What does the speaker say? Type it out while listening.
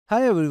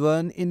Hi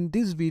everyone, in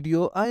this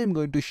video I am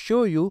going to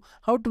show you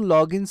how to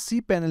log in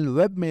cPanel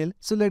Webmail.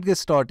 So let's get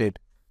started.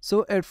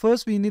 So at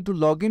first we need to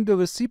log into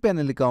our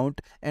cPanel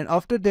account, and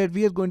after that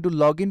we are going to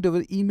log into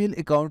our email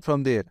account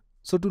from there.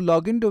 So to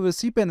log into our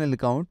cPanel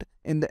account,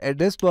 in the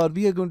address bar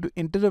we are going to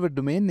enter our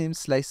domain name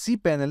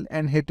 /cpanel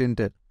and hit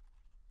enter.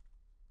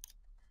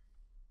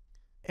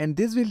 And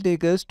this will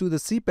take us to the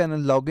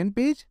cPanel login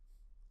page.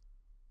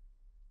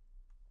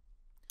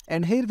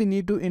 And here we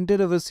need to enter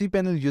our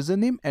cPanel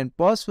username and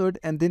password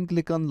and then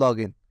click on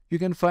login. You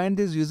can find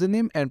this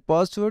username and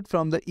password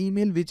from the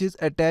email which is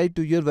attached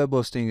to your web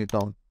hosting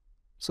account.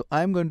 So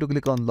I am going to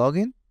click on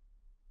login,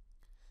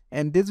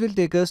 and this will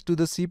take us to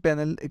the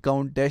cPanel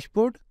account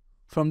dashboard.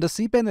 From the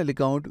cPanel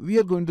account we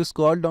are going to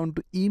scroll down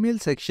to email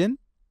section.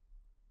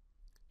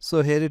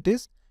 So here it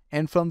is,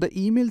 and from the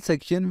email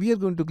section we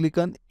are going to click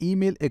on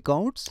email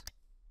accounts.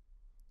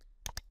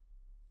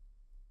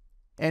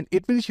 And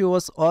it will show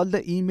us all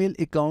the email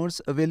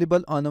accounts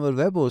available on our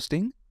web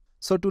hosting.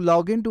 So to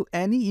log into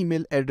any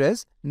email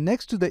address,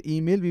 next to the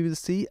email we will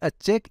see a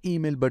check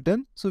email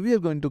button. So we are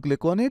going to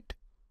click on it.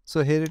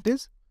 So here it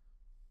is.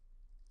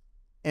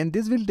 And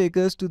this will take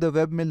us to the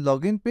webmail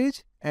login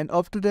page. And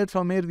after that,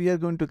 from here we are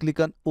going to click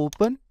on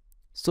open.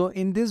 So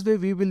in this way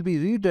we will be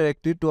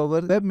redirected to our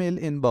webmail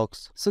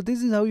inbox. So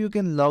this is how you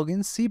can log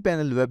in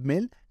cPanel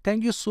Webmail.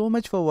 Thank you so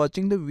much for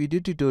watching the video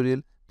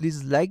tutorial.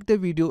 Please like the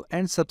video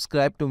and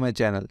subscribe to my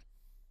channel.